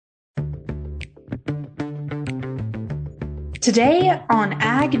Today on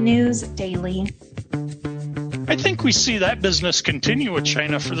Ag News Daily. I think we see that business continue with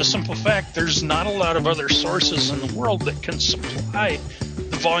China for the simple fact there's not a lot of other sources in the world that can supply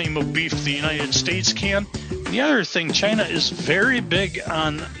the volume of beef the United States can. The other thing, China is very big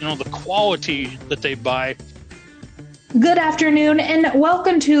on, the quality that they buy. Good afternoon and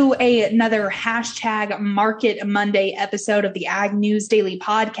welcome to another hashtag Market Monday episode of the Ag News Daily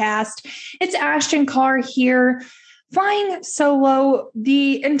podcast. It's Ashton Carr here, flying solo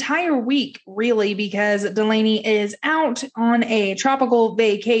the entire week, really, because Delaney is out on a tropical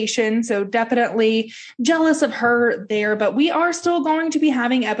vacation. So definitely jealous of her there. But we are still going to be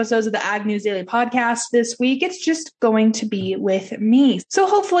having episodes of the Ag News Daily podcast this week. It's just going to be with me. So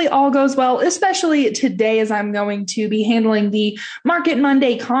hopefully all goes well, especially today as I'm going to be handling the Market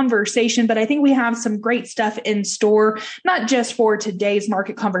Monday conversation. But I think we have some great stuff in store, not just for today's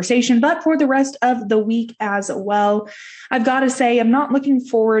market conversation, but for the rest of the week as well. I've got to say, I'm not looking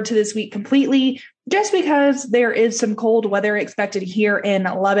forward to this week completely just because there is some cold weather expected here in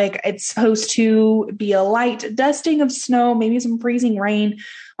Lubbock. It's supposed to be a light dusting of snow, maybe some freezing rain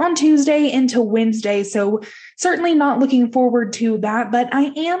on Tuesday into Wednesday. So certainly not looking forward to that, but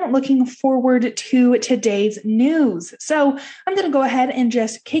I am looking forward to today's news. So I'm going to go ahead and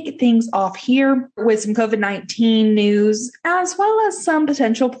just kick things off here with some COVID-19 news, as well as some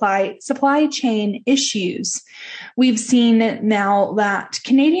potential supply chain issues. We've seen now that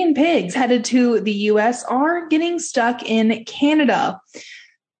Canadian pigs headed to the U.S. are getting stuck in Canada,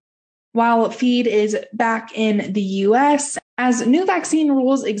 while feed is back in the U.S. as new vaccine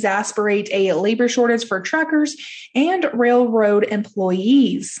rules exacerbate a labor shortage for truckers and railroad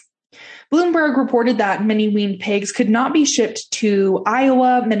employees. Bloomberg reported that many weaned pigs could not be shipped to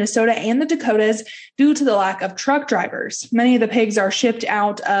Iowa, Minnesota, and the Dakotas due to the lack of truck drivers. Many of the pigs are shipped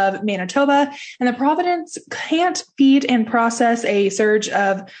out of Manitoba, and the province can't feed and process a surge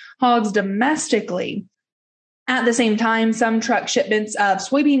of hogs domestically. At the same time, some truck shipments of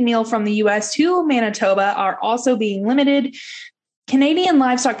soybean meal from the U.S. to Manitoba are also being limited. Canadian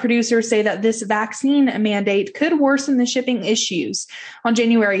livestock producers say that this vaccine mandate could worsen the shipping issues. On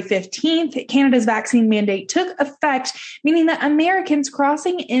January 15th, Canada's vaccine mandate took effect, meaning that Americans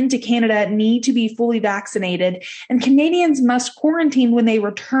crossing into Canada need to be fully vaccinated, and Canadians must quarantine when they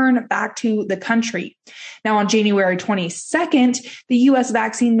return back to the country. Now, on January 22nd, the U.S.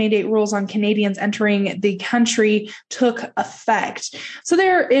 vaccine mandate rules on Canadians entering the country took effect. So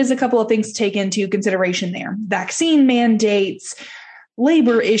there is a couple of things to take into consideration there. Vaccine mandates,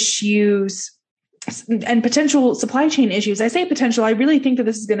 labor issues, and potential supply chain issues. I say potential. I really think that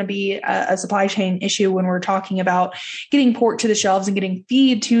this is going to be a supply chain issue when we're talking about getting pork to the shelves and getting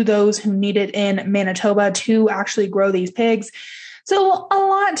feed to those who need it in Manitoba to actually grow these pigs. So a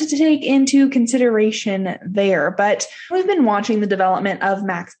lot to take into consideration there, but we've been watching the development of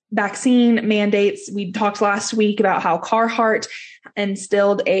vaccine mandates. We talked last week about how Carhartt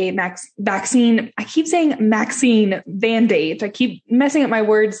instilled a vaccine. I keep saying Maxine mandate. I keep messing up my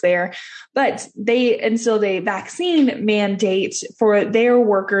words there, but they instilled a vaccine mandate for their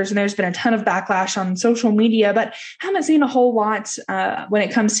workers. And there's been a ton of backlash on social media, but haven't seen a whole lot when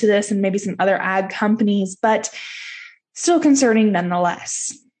it comes to this and maybe some other ag companies, but still concerning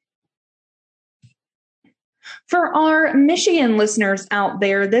nonetheless. For our Michigan listeners out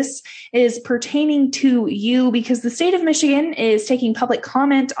there, this is pertaining to you because the state of Michigan is taking public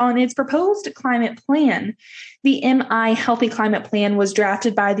comment on its proposed climate plan. The MI Healthy Climate Plan was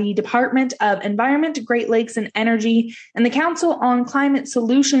drafted by the Department of Environment, Great Lakes, and Energy and the Council on Climate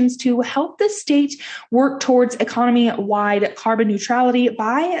Solutions to help the state work towards economy-wide carbon neutrality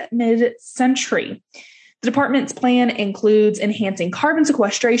by mid-century. The department's plan includes enhancing carbon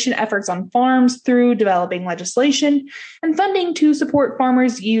sequestration efforts on farms through developing legislation and funding to support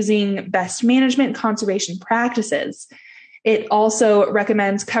farmers using best management conservation practices. It also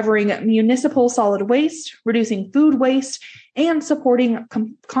recommends covering municipal solid waste, reducing food waste, and supporting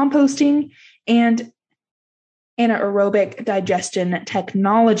composting and anaerobic digestion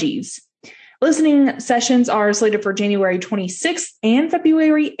technologies. Listening sessions are slated for January 26th and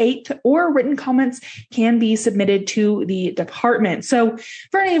February 8th, or written comments can be submitted to the department. So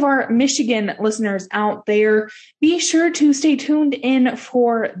for any of our Michigan listeners out there, be sure to stay tuned in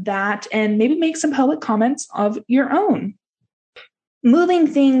for that and maybe make some public comments of your own. Moving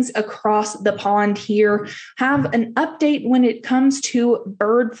things across the pond here, have an update when it comes to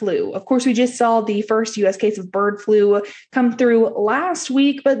bird flu. Of course, we just saw the first U.S. case of bird flu come through last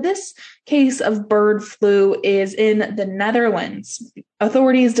week, but this case of bird flu is in the Netherlands.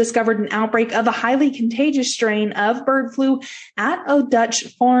 Authorities discovered an outbreak of a highly contagious strain of bird flu at a Dutch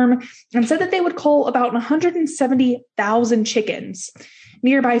farm and said that they would cull about 170,000 chickens.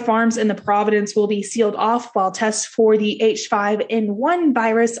 Nearby farms in the province will be sealed off while tests for the H5N1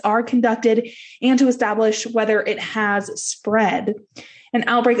 virus are conducted and to establish whether it has spread. An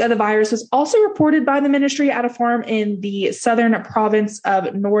outbreak of the virus was also reported by the ministry at a farm in the southern province of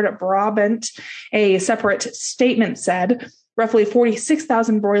Noord-Brabant. A separate statement said roughly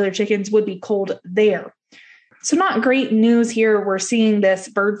 46,000 broiler chickens would be culled there. So not great news here. We're seeing this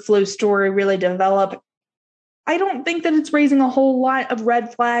bird flu story really develop. I don't think that it's raising a whole lot of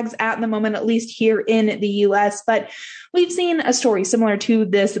red flags at the moment, at least here in the US, but we've seen a story similar to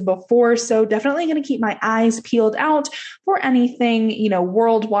this before. So definitely going to keep my eyes peeled out for anything,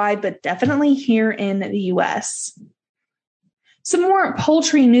 worldwide, but definitely here in the US. Some more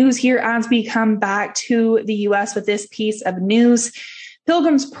poultry news here as we come back to the US with this piece of news.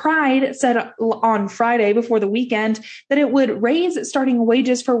 Pilgrim's Pride said on Friday before the weekend that it would raise starting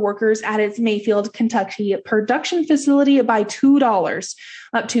wages for workers at its Mayfield, Kentucky production facility by $2,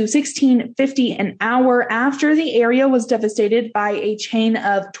 up to $16.50 an hour after the area was devastated by a chain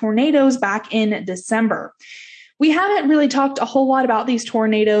of tornadoes back in December. We haven't really talked a whole lot about these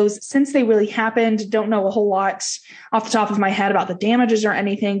tornadoes since they really happened. Don't know a whole lot off the top of my head about the damages or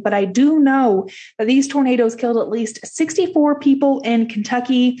anything, but I do know that these tornadoes killed at least 64 people in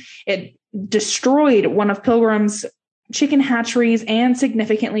Kentucky. It destroyed one of Pilgrim's chicken hatcheries and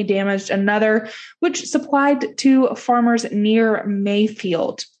significantly damaged another, which supplied to farmers near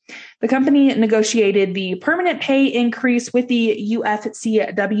Mayfield. The company negotiated the permanent pay increase with the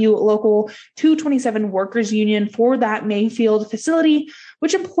UFCW Local 227 Workers Union for that Mayfield facility,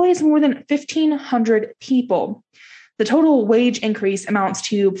 which employs more than 1,500 people. The total wage increase amounts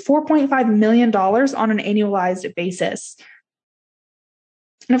to $4.5 million on an annualized basis.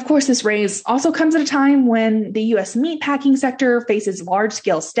 And of course, this raise also comes at a time when the U.S. meatpacking sector faces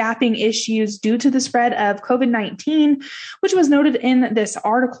large-scale staffing issues due to the spread of COVID-19, which was noted in this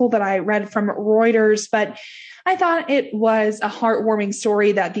article that I read from Reuters. But I thought it was a heartwarming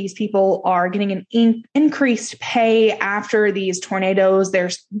story that these people are getting an increased pay after these tornadoes. They're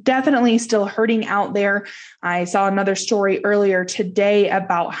definitely still hurting out there. I saw another story earlier today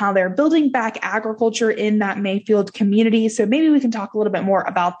about how they're building back agriculture in that Mayfield community. So maybe we can talk a little bit more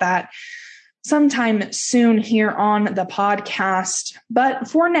about that sometime soon here on the podcast. But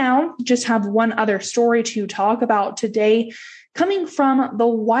for now, just have one other story to talk about today, coming from the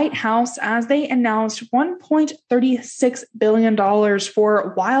White House as they announced $1.36 billion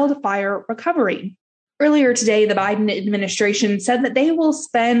for wildfire recovery. Earlier today, the Biden administration said that they will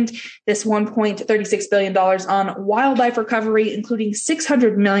spend this $1.36 billion on wildlife recovery, including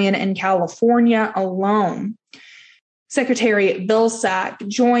 $600 million in California alone. Secretary Vilsack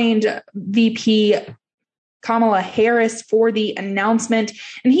joined VP Kamala Harris for the announcement,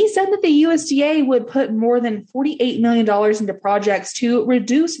 and he said that the USDA would put more than $48 million into projects to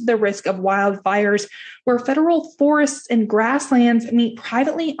reduce the risk of wildfires where federal forests and grasslands meet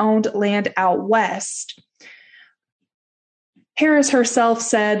privately owned land out west. Harris herself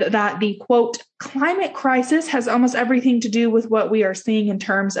said that the, quote, climate crisis has almost everything to do with what we are seeing in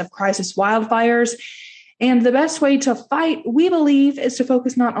terms of crisis wildfires. And the best way to fight, we believe, is to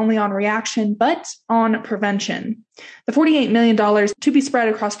focus not only on reaction, but on prevention. The $48 million to be spread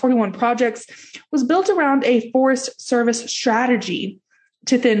across 41 projects was built around a Forest Service strategy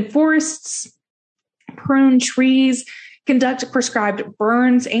to thin forests, prune trees, conduct prescribed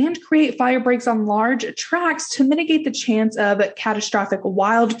burns, and create fire breaks on large tracts to mitigate the chance of catastrophic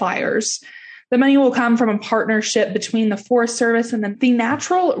wildfires. The money will come from a partnership between the Forest Service and the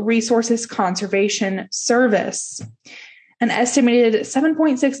Natural Resources Conservation Service. An estimated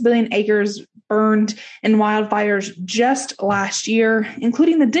 7.6 billion acres burned in wildfires just last year,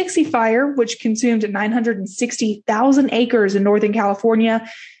 including the Dixie Fire, which consumed 960,000 acres in Northern California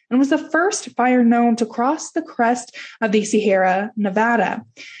and was the first fire known to cross the crest of the Sierra Nevada.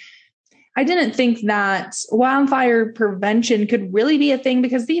 I didn't think that wildfire prevention could really be a thing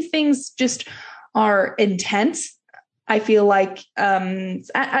because these things just are intense. I feel like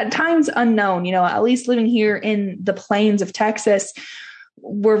at times unknown, at least living here in the plains of Texas,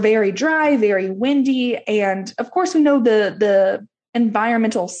 we're very dry, very windy. And of course, we know the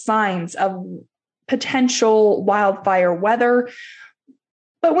environmental signs of potential wildfire weather.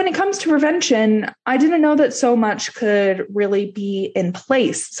 But when it comes to prevention, I didn't know that so much could really be in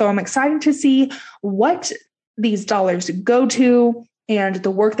place. So I'm excited to see what these dollars go to and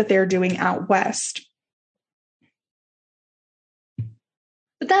the work that they're doing out west.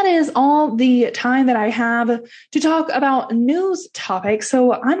 But that is all the time that I have to talk about news topics.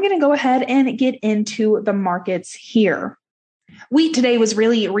 So I'm going to go ahead and get into the markets here. Wheat today was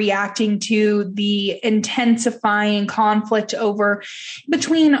really reacting to the intensifying conflict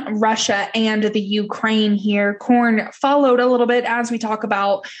between Russia and the Ukraine here. Corn followed a little bit, as we talk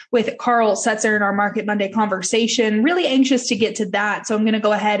about with Carl Setzer in our Market Monday conversation. Really anxious to get to that. So I'm going to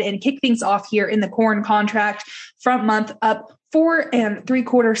go ahead and kick things off here in the corn contract. Front month up 4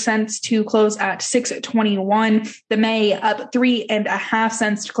 3/4 cents to close at 6.21. The May up 3.5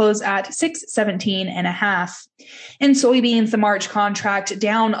 cents to close at 6.17.5. In soybeans, the March contract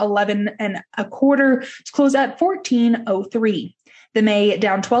down 11 1/4 to close at 14.03. The May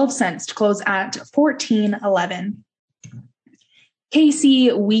down 12 cents to close at 14.11.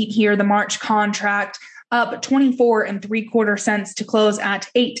 KC wheat here, the March contract up 24 3/4 cents to close at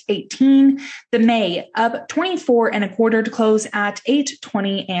 8.18. The May up 24 1/4 to close at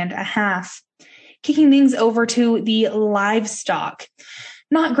 8.20.5. Kicking things over to the livestock.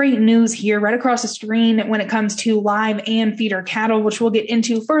 Not great news here right across the screen when it comes to live and feeder cattle, which we'll get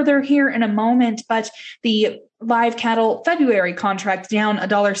into further here in a moment. But the live cattle February contract down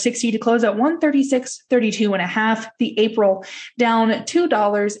 $1.60 to close at 136.32.5. The April down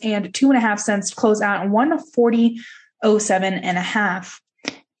 $2.02.5 to close out 140.07.5.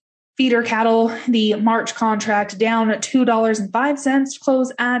 Feeder cattle, the March contract down $2.05 to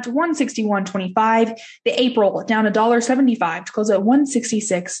close at 161.25. The April down $1.75 to close at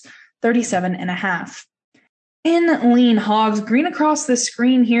 166.37.5. In lean hogs, green across the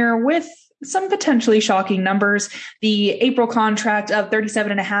screen here with some potentially shocking numbers. The April contract of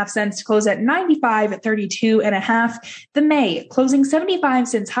 37.5 cents to close at 95.32.5. The May closing 75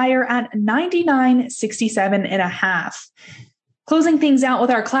 cents higher at 99.67.5. Closing things out with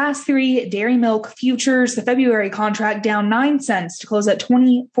our Class 3 dairy milk futures, the February contract down 9 cents to close at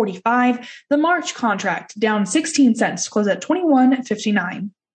 20.45. The March contract down 16 cents to close at 21.59.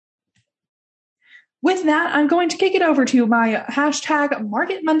 With that, I'm going to kick it over to my hashtag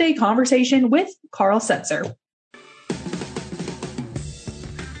Market Monday conversation with Carl Setzer.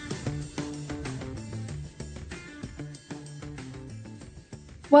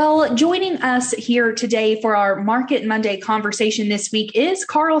 Well, joining us here today for our Market Monday conversation this week is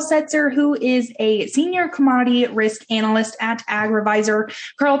Carl Setzer, who is a senior commodity risk analyst at AgriVisor.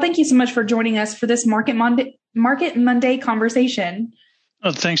 Carl, thank you so much for joining us for this Market Monday conversation.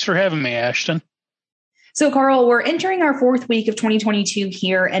 Oh, thanks for having me, Ashton. So, Carl, we're entering our fourth week of 2022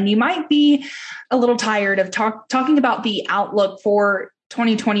 here, and you might be a little tired of talking about the outlook for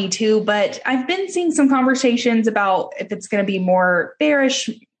 2022, but I've been seeing some conversations about if it's going to be more bearish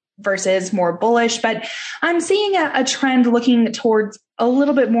versus more bullish, but I'm seeing a trend looking towards a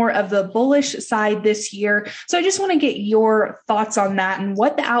little bit more of the bullish side this year. So I just want to get your thoughts on that and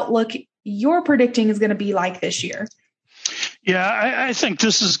what the outlook you're predicting is going to be like this year. Yeah, I think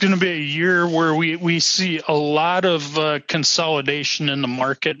this is going to be a year where we see a lot of consolidation in the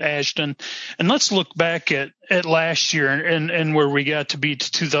market, Ashton. And let's look back at last year and where we got to be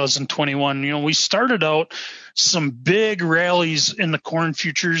to 2021. You know, we started out some big rallies in the corn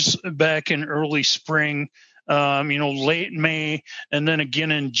futures back in early spring, late May, and then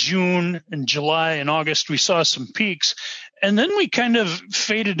again in June and July and August, we saw some peaks. And then we kind of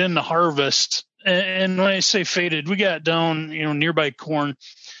faded into harvest. And when I say faded, we got down, nearby corn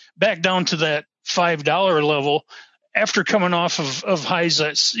back down to that $5 level after coming off of highs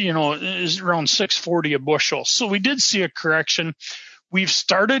that's, is around $6.40 a bushel. So we did see a correction. We've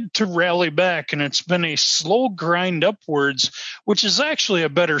started to rally back, and it's been a slow grind upwards, which is actually a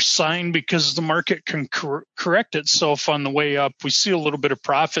better sign because the market can correct itself on the way up. We see a little bit of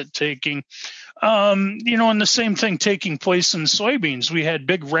profit taking. And the same thing taking place in soybeans. We had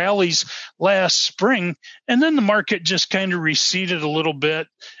big rallies last spring, and then the market just kind of receded a little bit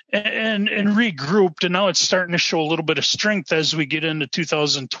and regrouped, and now it's starting to show a little bit of strength as we get into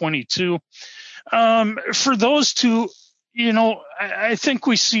 2022. For those two, I think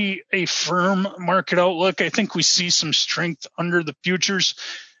we see a firm market outlook. I think we see some strength under the futures.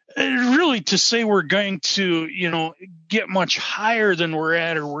 Really, to say we're going to, get much higher than we're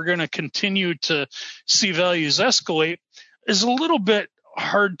at, or we're going to continue to see values escalate, is a little bit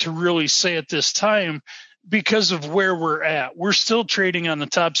hard to really say at this time because of where we're at. We're still trading on the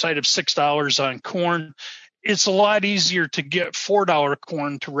top side of $6 on corn. it's a lot easier to get $4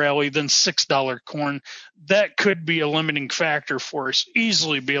 corn to rally than $6 corn. That could be a limiting factor for us,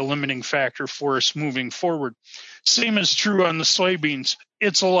 easily be a limiting factor for us moving forward. Same is true on the soybeans.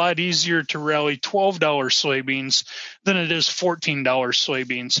 It's a lot easier to rally $12 soybeans than it is $14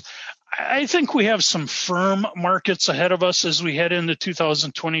 soybeans. I think we have some firm markets ahead of us as we head into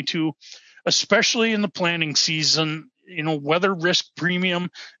 2022, especially in the planting season. Weather risk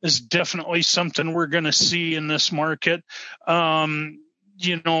premium is definitely something we're going to see in this market. The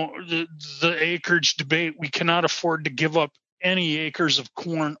acreage debate, we cannot afford to give up any acres of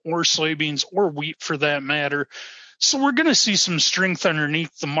corn or soybeans or wheat for that matter. So we're going to see some strength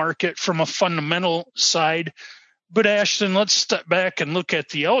underneath the market from a fundamental side. But Ashton, let's step back and look at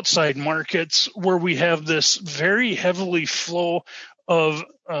the outside markets where we have this very heavily flow of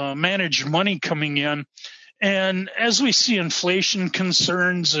managed money coming in. And as we see inflation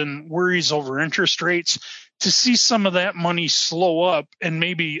concerns and worries over interest rates, to see some of that money slow up and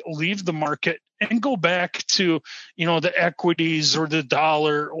maybe leave the market and go back to, the equities or the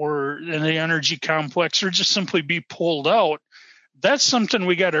dollar or the energy complex, or just simply be pulled out, that's something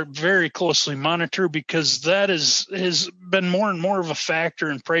we got to very closely monitor, because that has been more and more of a factor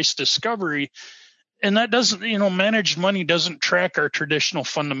in price discovery. And that doesn't, managed money doesn't track our traditional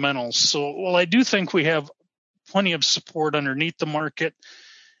fundamentals. So while I do think we have plenty of support underneath the market,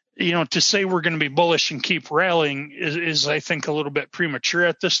 to say we're going to be bullish and keep rallying is I think a little bit premature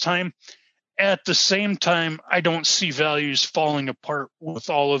at this time. At the same time, I don't see values falling apart with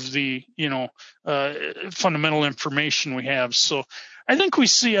all of the, fundamental information we have. So I think we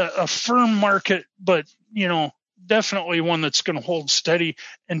see a firm market, but, definitely one that's going to hold steady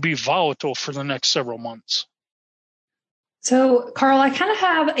and be volatile for the next several months. So, Carl, I kind of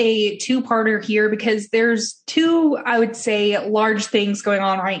have a two-parter here, because there's two, I would say, large things going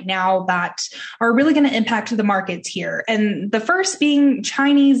on right now that are really going to impact the markets here. And the first being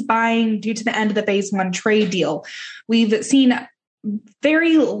Chinese buying due to the end of the phase one trade deal. We've seen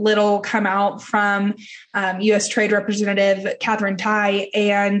very little come out from U.S. Trade Representative Katherine Tai,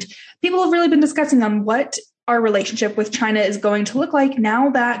 and people have really been discussing on what our relationship with China is going to look like now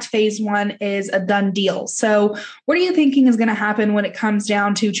that phase one is a done deal. So what are you thinking is going to happen when it comes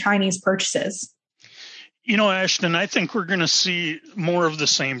down to Chinese purchases? Ashton, I think we're going to see more of the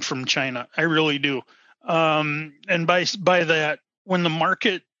same from China. I really do. And by that, when the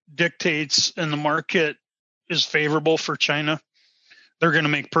market dictates and the market is favorable for China, they're going to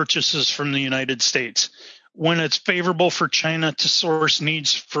make purchases from the United States. When it's favorable for China to source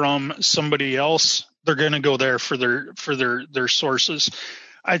needs from somebody else, they're going to go there for their sources.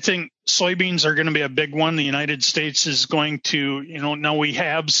 I think soybeans are going to be a big one. The United States is going to, now we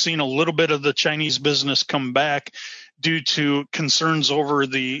have seen a little bit of the Chinese business come back due to concerns over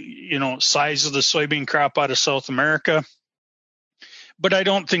the, size of the soybean crop out of South America. But I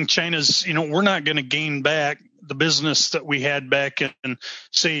don't think China's, we're not going to gain back the business that we had back in,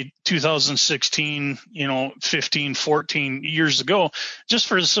 say, 2016, 15, 14 years ago, just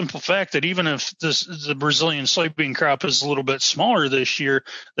for the simple fact that even if the Brazilian soybean crop is a little bit smaller this year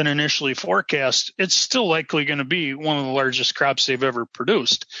than initially forecast, it's still likely going to be one of the largest crops they've ever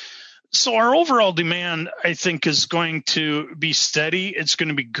produced. So our overall demand, I think, is going to be steady. It's going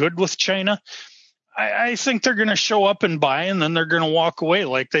to be good with China. I think they're going to show up and buy, and then they're going to walk away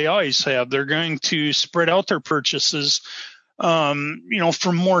like they always have. They're going to spread out their purchases,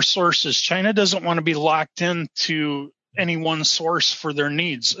 from more sources. China doesn't want to be locked into any one source for their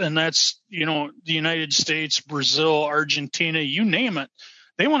needs. And that's, the United States, Brazil, Argentina, you name it.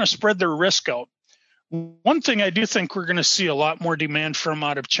 They want to spread their risk out. One thing I do think we're going to see a lot more demand from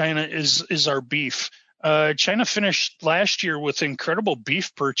out of China is our beef. China finished last year with incredible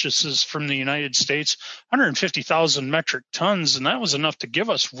beef purchases from the United States, 150,000 metric tons, and that was enough to give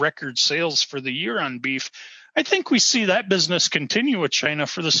us record sales for the year on beef. I think we see that business continue with China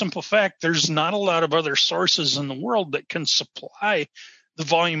for the simple fact there's not a lot of other sources in the world that can supply the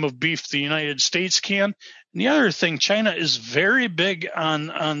volume of beef the United States can. And the other thing, China is very big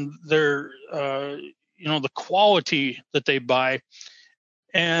on their, the quality that they buy.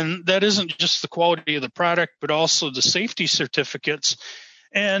 And that isn't just the quality of the product, but also the safety certificates.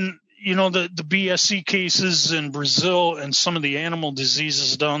 And, the BSE cases in Brazil and some of the animal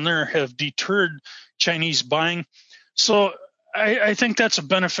diseases down there have deterred Chinese buying. So I think that's a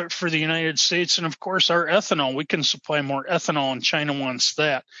benefit for the United States. And of course, our ethanol, we can supply more ethanol, and China wants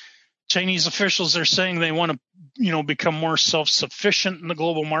that. Chinese officials are saying they want to, become more self-sufficient in the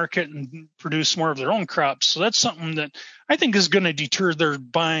global market and produce more of their own crops. So that's something that I think is going to deter their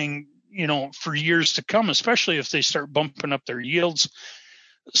buying, for years to come, especially if they start bumping up their yields.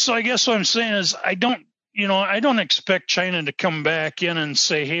 So I guess what I'm saying is I don't I don't expect China to come back in and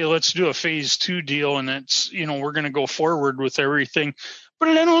say, hey, let's do a phase 2 deal and it's, we're going to go forward with everything. But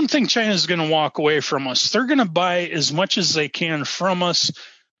I don't think China is going to walk away from us. They're going to buy as much as they can from us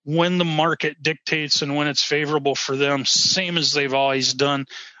when the market dictates and when it's favorable for them, same as they've always done.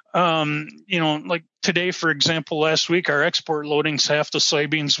 Like today, for example, last week, our export loadings, half the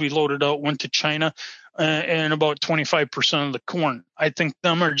soybeans we loaded out went to China. And about 25% of the corn. I think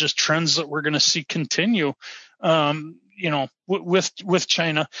them are just trends that we're going to see continue, with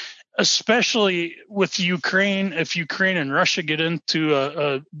China, especially with Ukraine. If Ukraine and Russia get into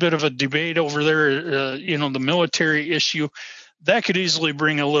a bit of a debate over there, the military issue, that could easily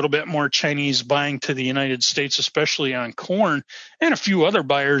bring a little bit more Chinese buying to the United States, especially on corn and a few other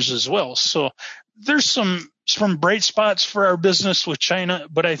buyers as well. So there's some bright spots for our business with China,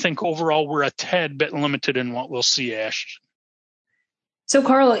 but I think overall we're a tad bit limited in what we'll see, Ash. So,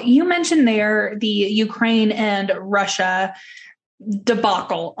 Carl, you mentioned there the Ukraine and Russia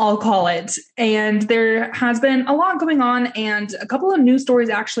debacle, I'll call it. And there has been a lot going on and a couple of news stories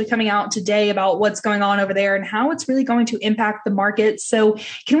actually coming out today about what's going on over there and how it's really going to impact the market. So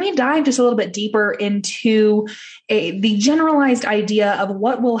can we dive just a little bit deeper into the generalized idea of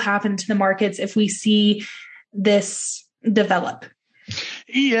what will happen to the markets if we see this develop?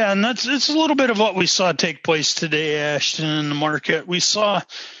 Yeah, and it's a little bit of what we saw take place today, Ashton, in the market. We saw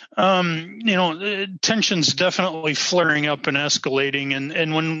tensions definitely flaring up and escalating.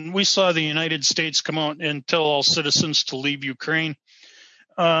 And when we saw the United States come out and tell all citizens to leave Ukraine,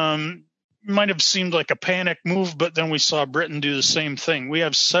 might have seemed like a panic move, but then we saw Britain do the same thing. We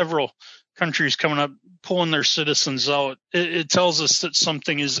have several countries coming up, pulling their citizens out. It tells us that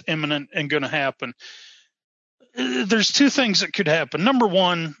something is imminent and going to happen. There's two things that could happen. Number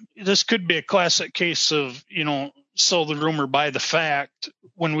one, this could be a classic case of, sell the rumor, buy the fact.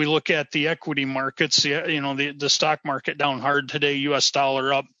 When we look at the equity markets, the stock market down hard today, US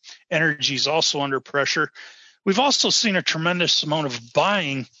dollar up, energy is also under pressure. We've also seen a tremendous amount of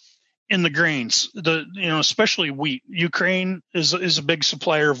buying in the grains, especially wheat. Ukraine is a big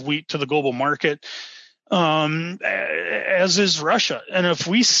supplier of wheat to the global market, as is Russia. And if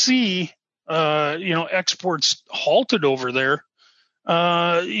we see exports halted over there,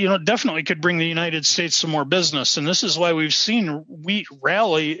 definitely could bring the United States some more business. And this is why we've seen wheat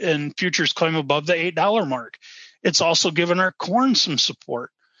rally and futures climb above the $8 mark. It's also given our corn some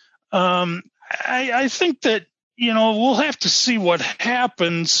support. I think that, we'll have to see what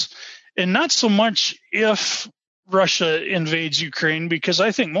happens, and not so much if Russia invades Ukraine, because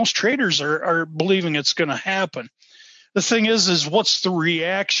I think most traders are believing it's going to happen. The thing is what's the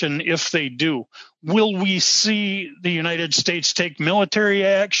reaction if they do? Will we see the United States take military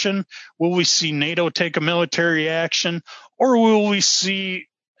action? Will we see NATO take a military action? Or will we see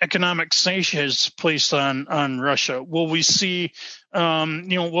economic sanctions placed on Russia? Will we see,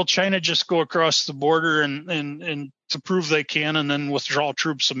 will China just go across the border and to prove they can and then withdraw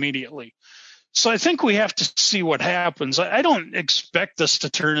troops immediately? So I think we have to see what happens. I don't expect this to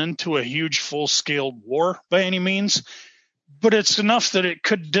turn into a huge full-scale war by any means, but it's enough that it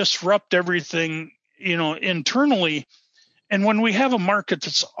could disrupt everything, internally. And when we have a market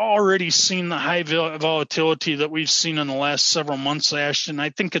that's already seen the high volatility that we've seen in the last several months, Ashton, I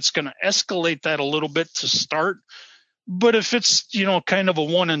think it's going to escalate that a little bit to start. But if it's, kind of a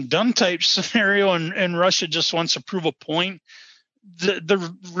one and done type scenario and Russia just wants to prove a point,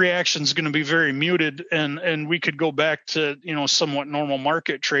 the reaction is going to be very muted, and we could go back to, somewhat normal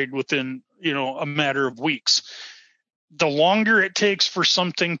market trade within, a matter of weeks. The longer it takes for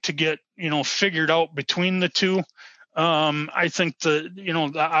something to get, figured out between the two, I think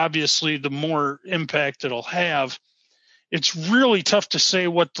obviously the more impact it'll have. It's really tough to say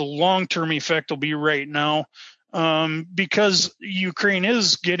what the long-term effect will be right now, because Ukraine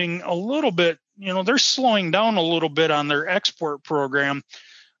is getting a little bit, they're slowing down a little bit on their export program.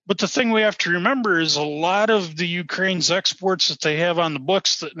 But the thing we have to remember is a lot of the Ukraine's exports that they have on the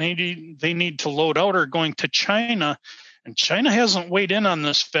books that they need to load out are going to China. And China hasn't weighed in on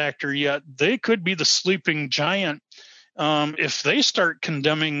this factor yet. They could be the sleeping giant. If they start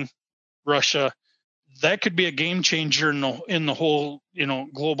condemning Russia, that could be a game changer in the whole,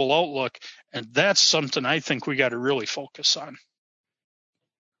 global outlook. And that's something I think we got to really focus on.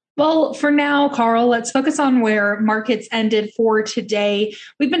 Well, for now, Carl, let's focus on where markets ended for today.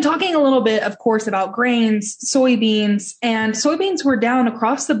 We've been talking a little bit, of course, about grains, soybeans, and soybeans were down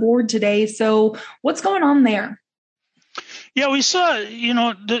across the board today. So what's going on there? Yeah, we saw,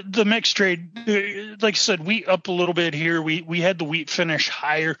 the mixed trade, like I said, wheat up a little bit here. We had the wheat finish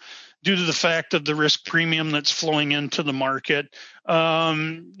higher due to the fact of the risk premium that's flowing into the market.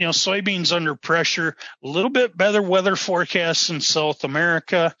 Soybeans under pressure, a little bit better weather forecasts in South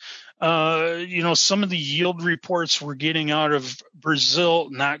America. Some of the yield reports we're getting out of Brazil,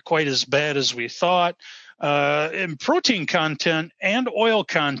 not quite as bad as we thought. In protein content and oil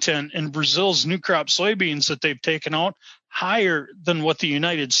content in Brazil's new crop soybeans that they've taken out, higher than what the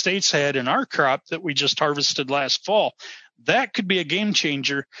United States had in our crop that we just harvested last fall. That could be a game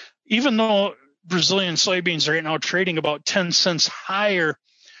changer, even though Brazilian soybeans are right now trading about 10 cents higher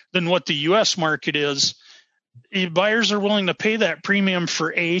than what the U.S. market is. Buyers are willing to pay that premium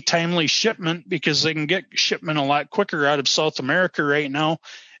for A, timely shipment, because they can get shipment a lot quicker out of South America right now,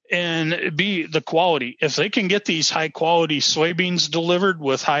 and B, the quality. If they can get these high quality soybeans delivered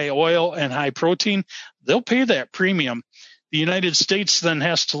with high oil and high protein, they'll pay that premium. The United States then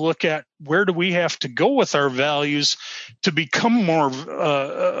has to look at where do we have to go with our values to become more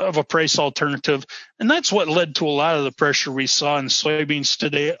of a price alternative. And that's what led to a lot of the pressure we saw in soybeans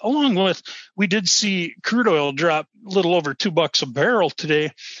today, along with we did see crude oil drop a little over $2 a barrel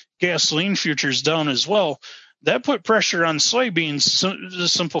today, gasoline futures down as well. That put pressure on soybeans. The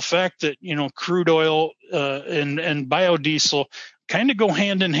simple fact that, crude oil and biodiesel kind of go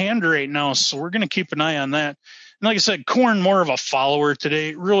hand in hand right now. So we're going to keep an eye on that. And like I said, corn, more of a follower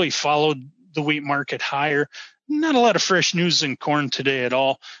today, really followed the wheat market higher. Not a lot of fresh news in corn today at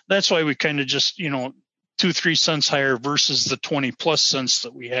all. That's why we kind of just, 2-3 cents higher versus the 20 plus cents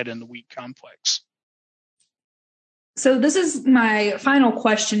that we had in the wheat complex. So this is my final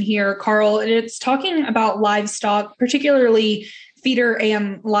question here, Carl. It's talking about livestock, particularly feeder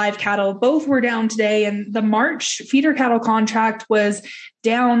and live cattle. Both were down today, and the March feeder cattle contract was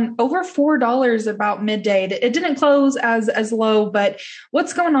down over $4 about midday. It didn't close as low, but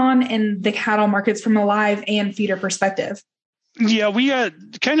what's going on in the cattle markets from a live and feeder perspective? Yeah, we had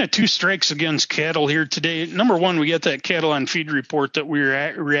kind of two strikes against cattle here today. Number one, we got that cattle on feed report that we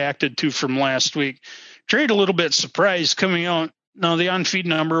reacted to from last week. Trade a little bit surprised coming out. Now, the on-feed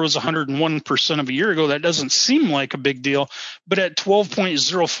number was 101% of a year ago. That doesn't seem like a big deal, but at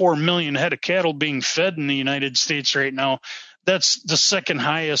 12.04 million head of cattle being fed in the United States right now, that's the second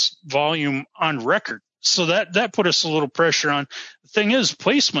highest volume on record. So that put us a little pressure on. The thing is,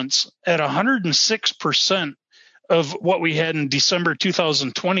 placements at 106% of what we had in December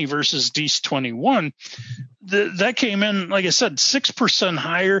 2020 versus DEES 21, that came in, like I said, 6%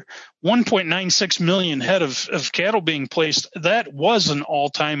 higher, 1.96 million head of cattle being placed. That was an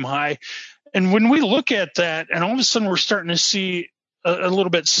all-time high. And when we look at that, and all of a sudden we're starting to see a little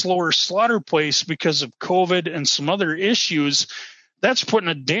bit slower slaughter pace because of COVID and some other issues, that's putting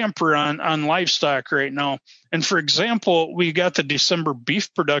a damper on livestock right now. And for example, we got the December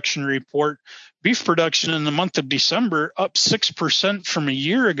beef production report. Beef production in the month of December up 6% from a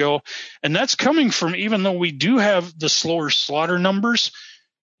year ago. And that's coming from, even though we do have the slower slaughter numbers,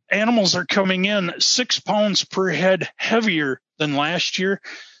 animals are coming in 6 pounds per head heavier than last year.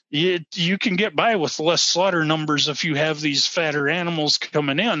 You can get by with less slaughter numbers if you have these fatter animals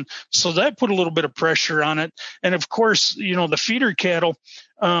coming in. So that put a little bit of pressure on it. And of course, the feeder cattle,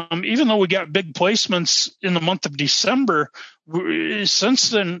 even though we got big placements in the month of December, since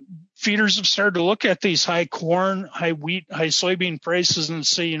then, feeders have started to look at these high corn, high wheat, high soybean prices and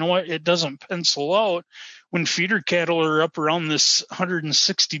say, you know what, it doesn't pencil out when feeder cattle are up around this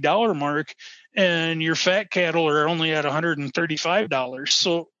 $160 mark and your fat cattle are only at $135.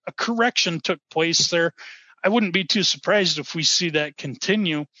 So a correction took place there. I wouldn't be too surprised if we see that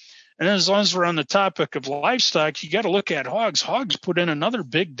continue. And as long as we're on the topic of livestock, you got to look at hogs. Hogs put in another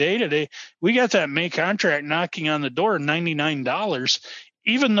big day today. We got that May contract knocking on the door, $99.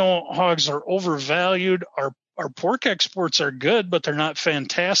 Even though hogs are overvalued, our pork exports are good, but they're not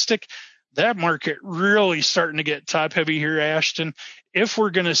fantastic. That market really starting to get top heavy here, Ashton. If we're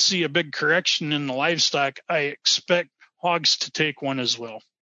going to see a big correction in the livestock, I expect hogs to take one as well.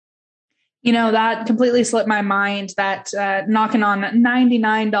 That completely slipped my mind, that knocking on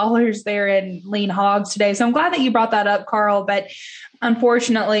 $99 there in lean hogs today. So I'm glad that you brought that up, Carl. But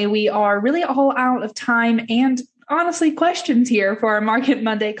unfortunately, we are really all out of time and honestly questions here for our Market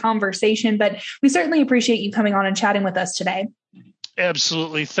Monday conversation. But we certainly appreciate you coming on and chatting with us today.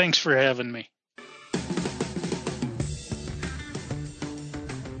 Absolutely. Thanks for having me.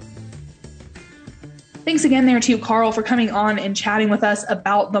 Thanks again there to Carl for coming on and chatting with us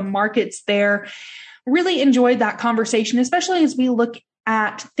about the markets there. Really enjoyed that conversation, especially as we look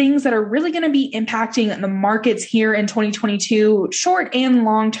at things that are really going to be impacting the markets here in 2022, short and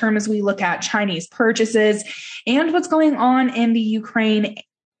long term, as we look at Chinese purchases and what's going on in the Ukraine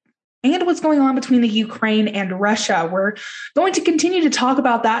and what's going on between the Ukraine and Russia. We're going to continue to talk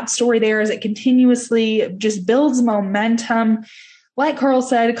about that story there as it continuously just builds momentum. Like Carl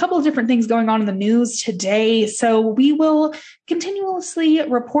said, a couple of different things going on in the news today. So we will continuously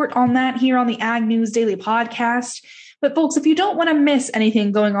report on that here on the Ag News Daily Podcast. But folks, if you don't want to miss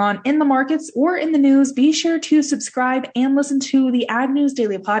anything going on in the markets or in the news, be sure to subscribe and listen to the Ag News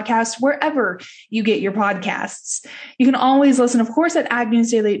Daily Podcast wherever you get your podcasts. You can always listen, of course, at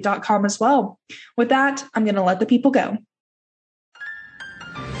agnewsdaily.com as well. With that, I'm going to let the people go.